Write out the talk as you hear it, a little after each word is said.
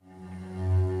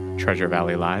Treasure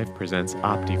Valley Live presents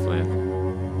OptiFlin.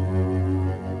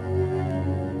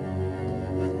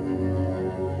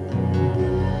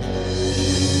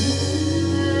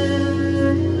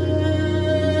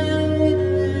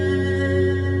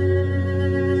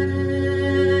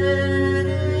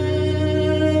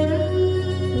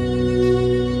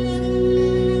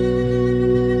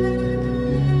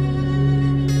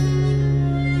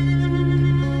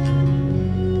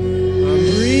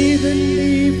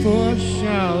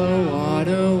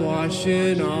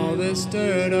 Washing all this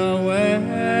dirt away.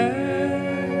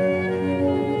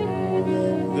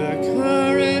 The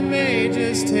current may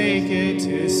just take it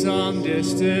to some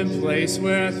distant place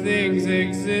where things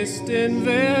exist in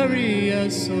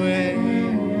various ways,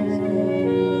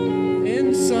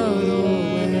 in subtle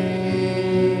ways.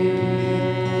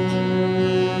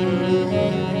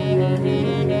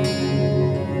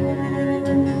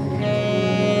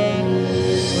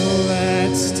 So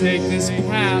let's take this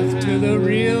path to the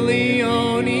real Eonia.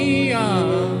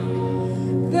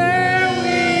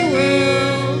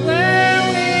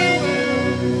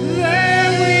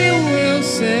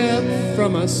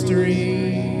 From a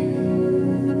stream,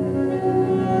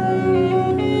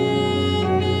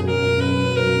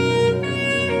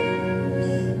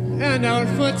 and our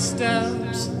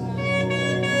footsteps,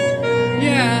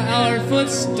 our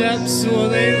footsteps, will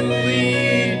they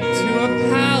lead to a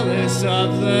palace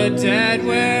of the dead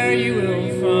where you will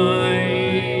find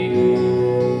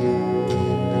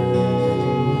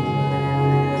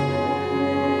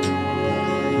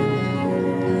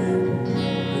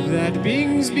that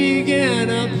beings began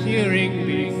appearing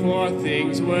before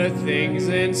things were things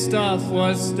and stuff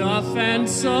was stuff, and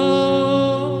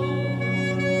so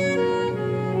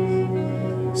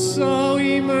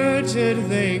emerged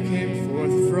they came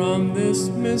forth from this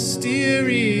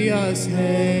mysterious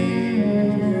haze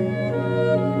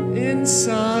in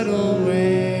subtle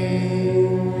ways.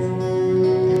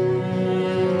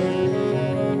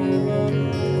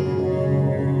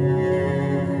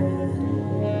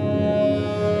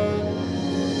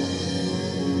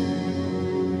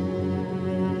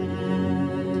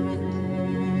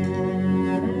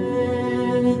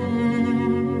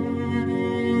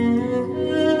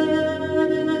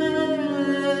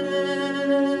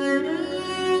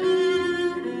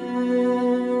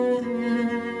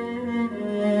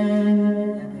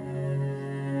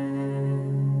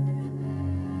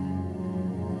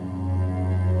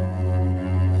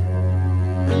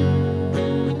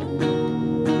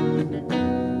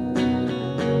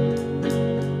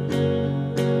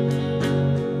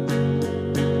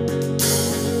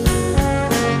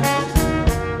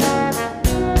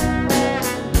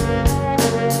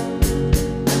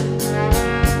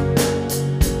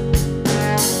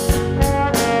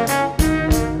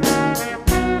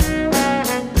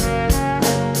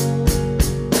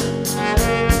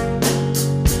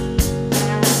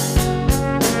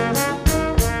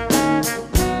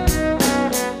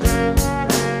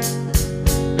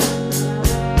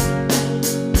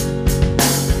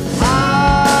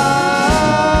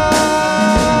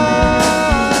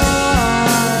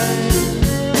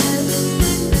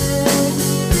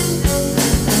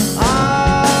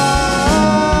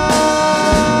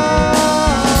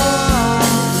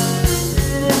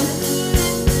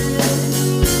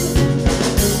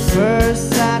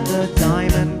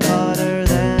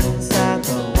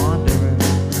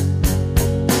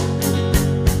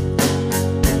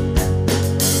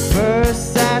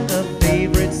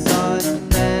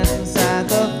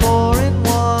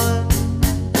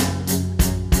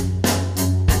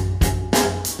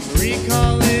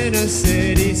 Recalling a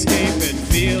cityscape and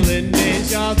feeling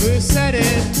deja vu set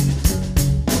in.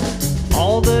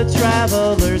 All the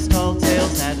travelers told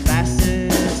tales had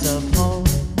facets of home.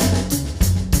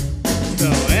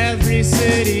 Though every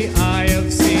city I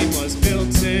have seen was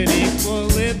built in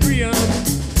equilibrium,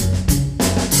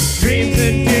 dreams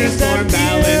and fears form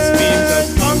balanced beams of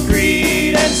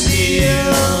concrete and steel.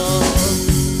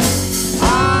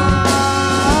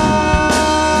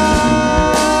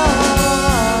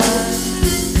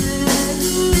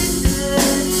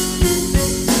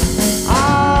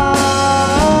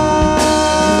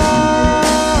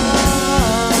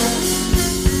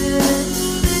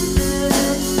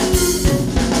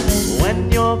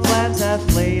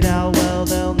 Played out well,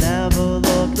 they'll never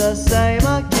look the same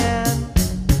again.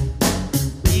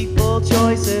 Equal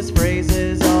choices,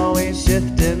 phrases, always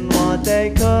shifting what they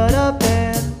could have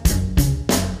been.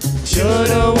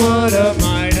 Shoulda, woulda,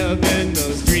 might have been.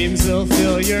 Those dreams will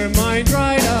fill your mind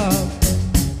right up.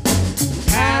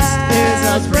 Past is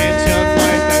a branch of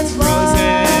life that's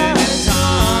frozen in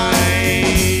time.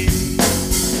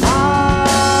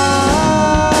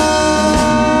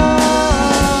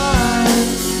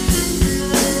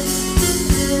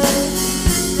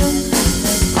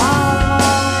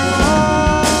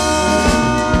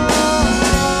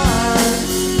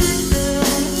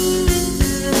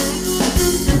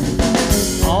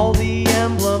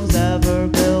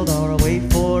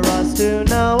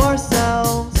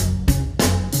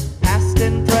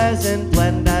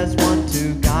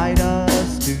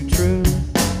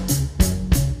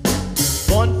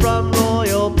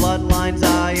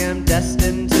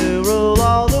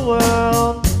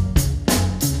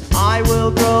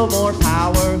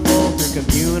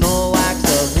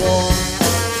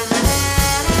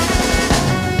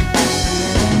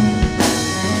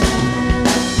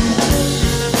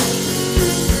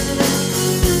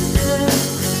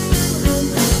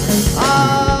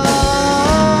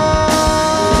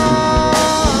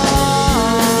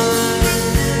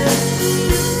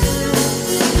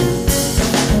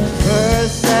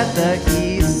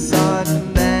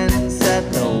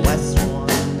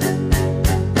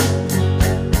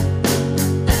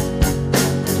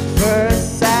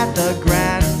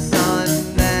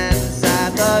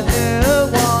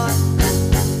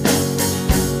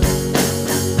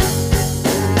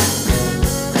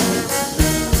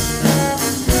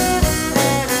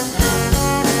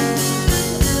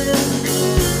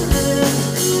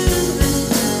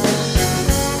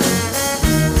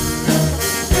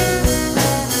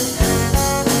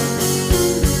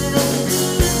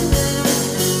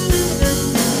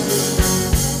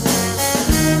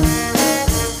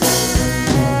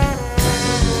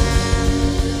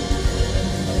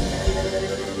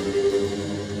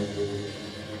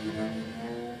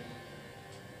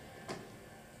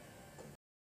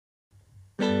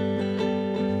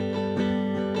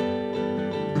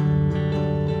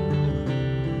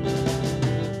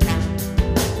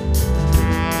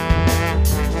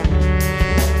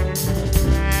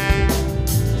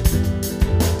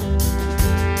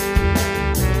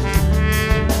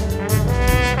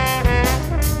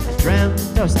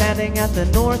 standing at the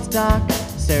North Dock,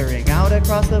 staring out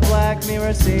across the Black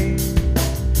Mirror Sea.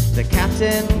 The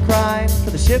captain cried for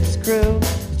the ship's crew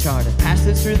to chart a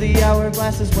passage through the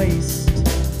hourglass's waste.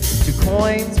 2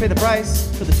 coins pay the price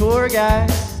for the tour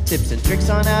guides, tips and tricks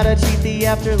on how to cheat the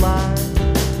afterlife.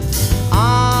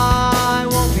 I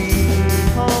won't be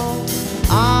home.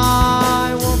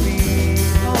 I won't be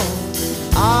home.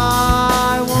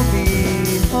 I won't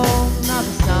be home. Not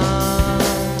this time.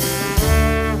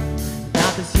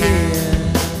 Not this year.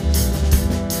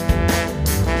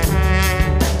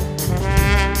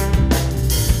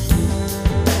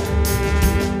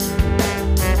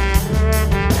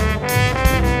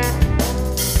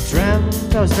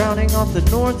 Dreamt I was drowning off the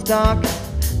North Dock.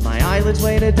 My eyelids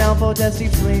weighted down for death's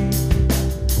deep sleep.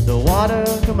 The water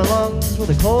from my lungs with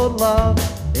a cold love.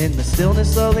 In the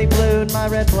stillness slowly blued my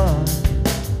red blood.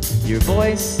 Your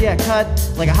voice, yeah, cut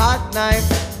like a hot knife,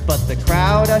 but the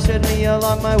crowd ushered me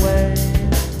along my way.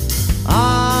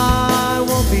 I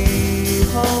won't be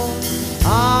home.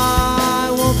 I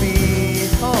won't be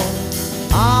home.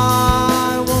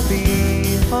 I won't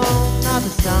be home. Not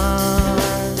this time.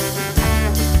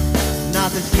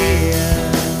 Not this year.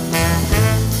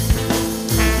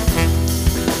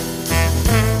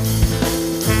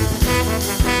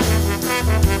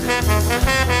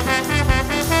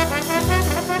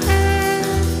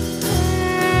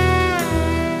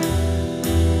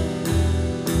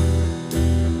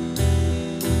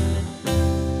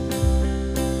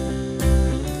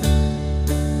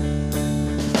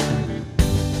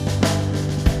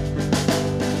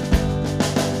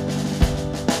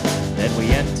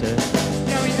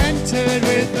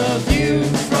 With a view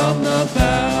from the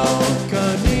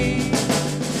balcony.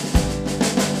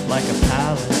 Like a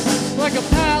palace. Like a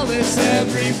palace,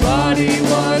 everybody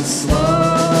was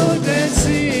slow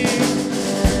dancing.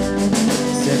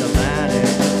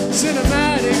 Cinematic.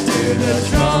 Cinematic to the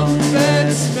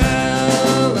trumpet's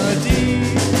melody.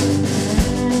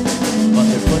 But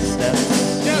their footsteps.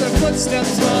 Yeah, their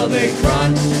footsteps, well, they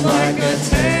crunch like a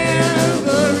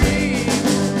tambourine.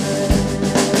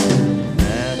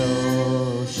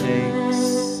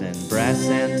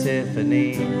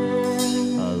 Antiphony,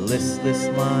 a listless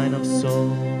line of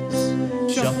souls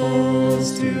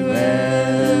shuffles to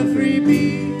every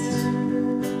beat.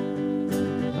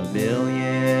 A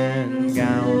million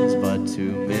gowns, but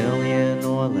 2 million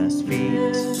or less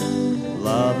feet.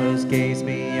 Lovers gaze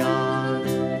beyond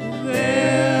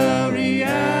their reality.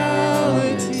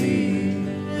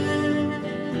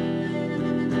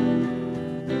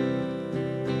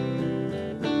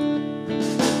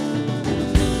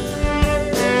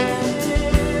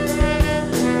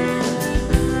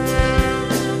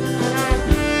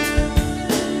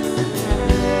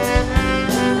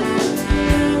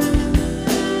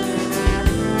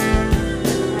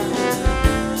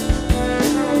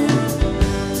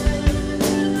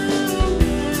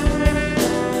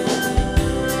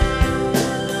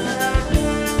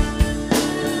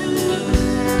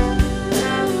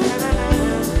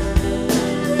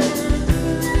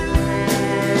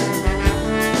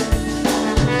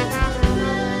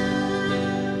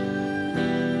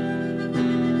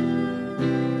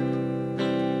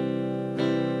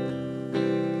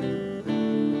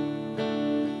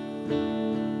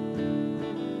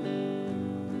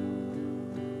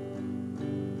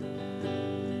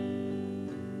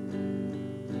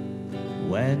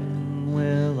 When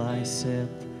will I sip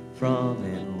from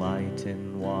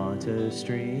enlightened water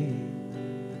stream?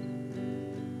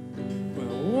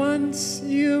 Well, once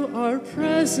you are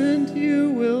present,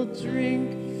 you will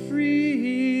drink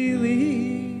freely.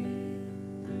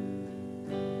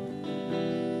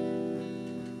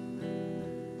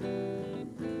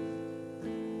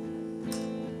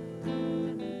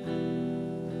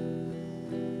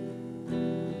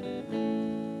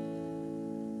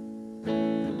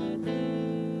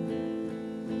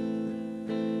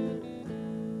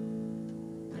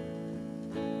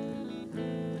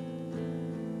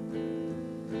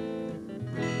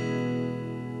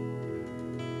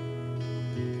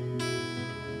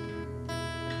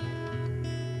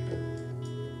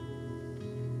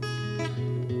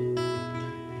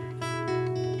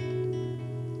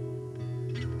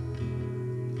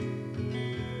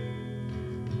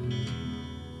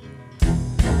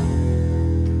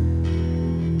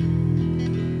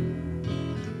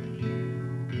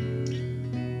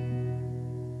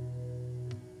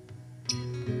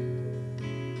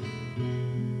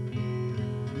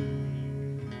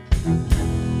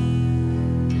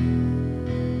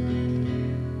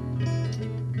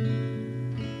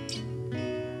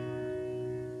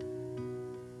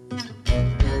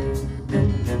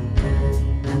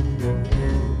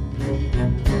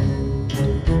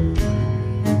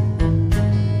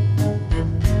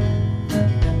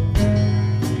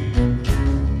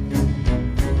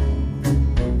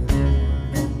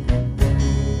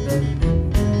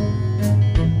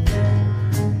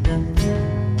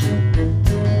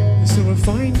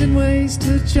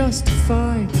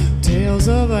 justify tales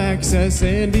of access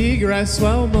and egress.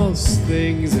 Well, most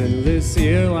things in this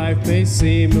here life may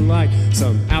seem like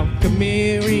some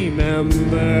alchemy.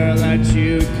 Remember that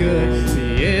you could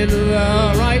be in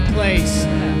the right place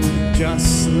at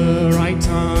just the right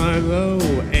time. Though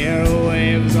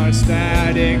airwaves are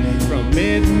static from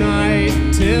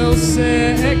midnight till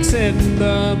 6 in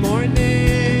the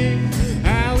morning.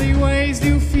 Alleyways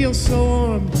do feel so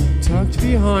warm, tucked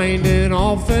behind an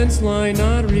all-fence line.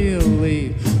 Not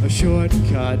really a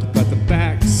shortcut, but the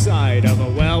backside of a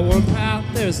well-worn path.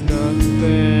 There's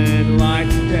nothing like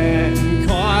getting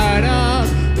caught up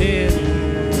in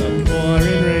the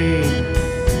pouring rain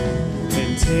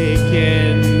and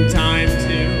taking time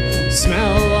to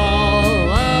smell all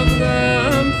of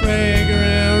them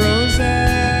fragrant roses.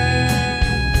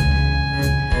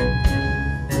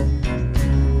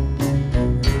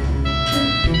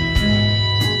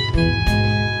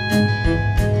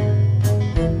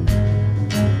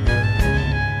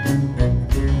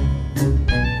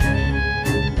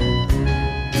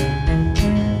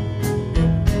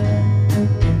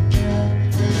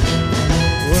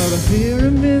 Fear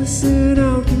of missing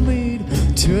out can lead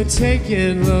to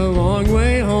taking the long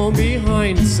way home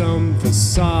behind some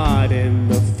facade in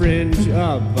the fringe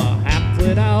of a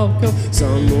half-lit alcove.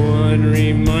 Someone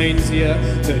reminds you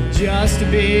to just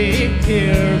be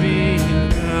here, be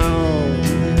now.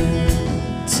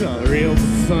 It's a real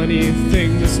funny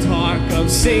thing, this talk of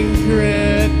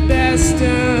secret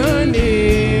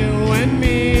destiny, when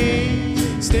me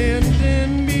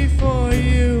standing before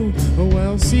you, a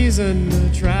well-seasoned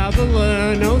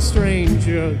traveler, no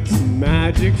stranger to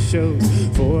magic shows.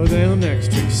 For their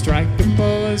next trick, strike a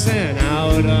pose, and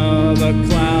out of a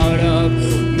cloud of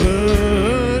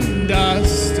moon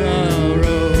dust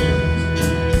arose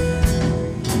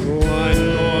one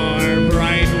more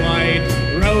bright white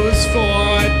rose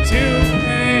for to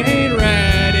paint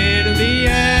red in the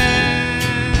air.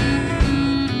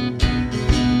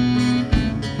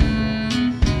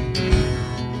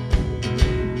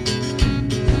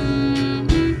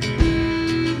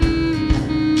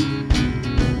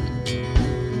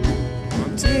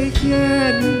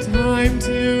 Taking time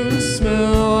to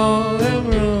smell all them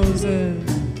roses.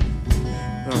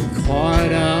 I'm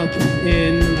caught up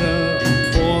in the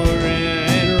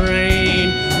pouring rain,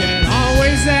 yet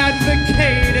always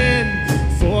advocating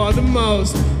for the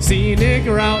most scenic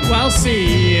route while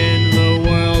seeing the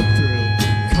world through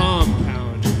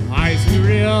compound eyes. We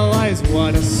realize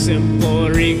what a simple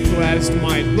request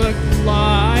might look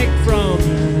like from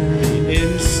the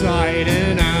inside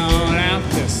and out.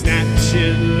 After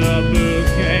snatching the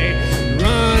bouquet,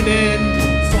 running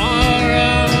far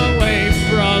away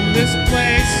from this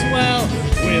place, well,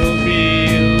 we'll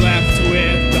be left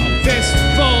with a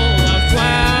fistful of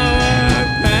flower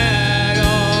petals.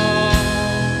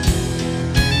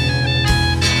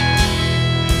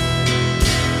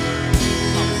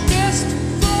 A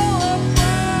fistful of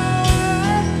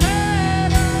flower petals.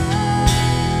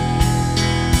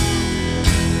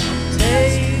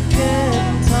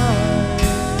 Taking time,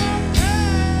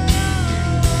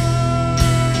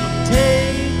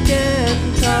 taking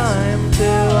time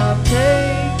to, I'm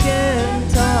taking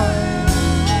time.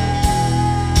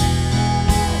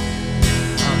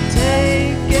 I'm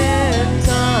taking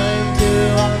time to,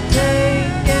 I'm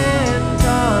taking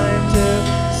time to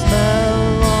smell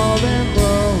all them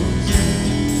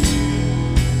roses.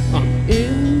 I'm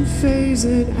in phase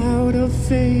and out of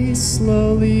phase,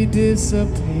 slowly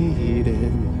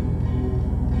dissipating.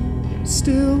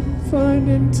 Still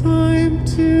finding time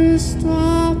to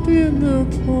stop in the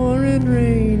pouring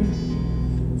rain,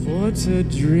 for to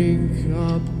drink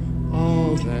up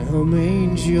all them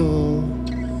angel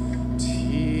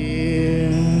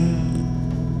tears.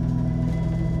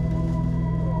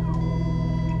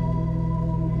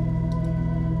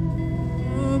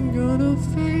 I'm gonna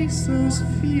face those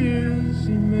fears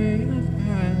you may have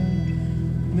had,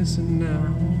 missing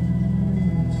out.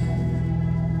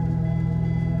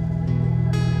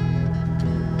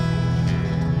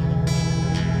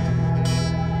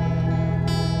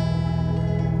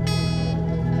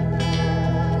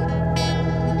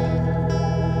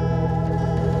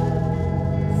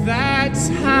 That's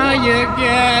how you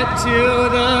get to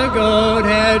the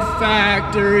Goathead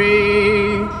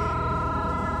factory,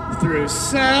 through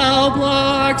cell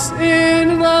blocks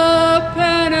in the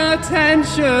penitentiary.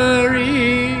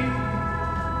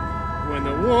 When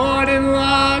the warden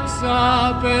locks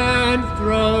up and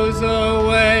throws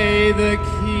away the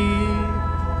key,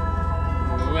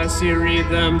 unless you read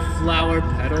them flower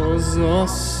petals oh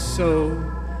so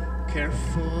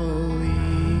carefully.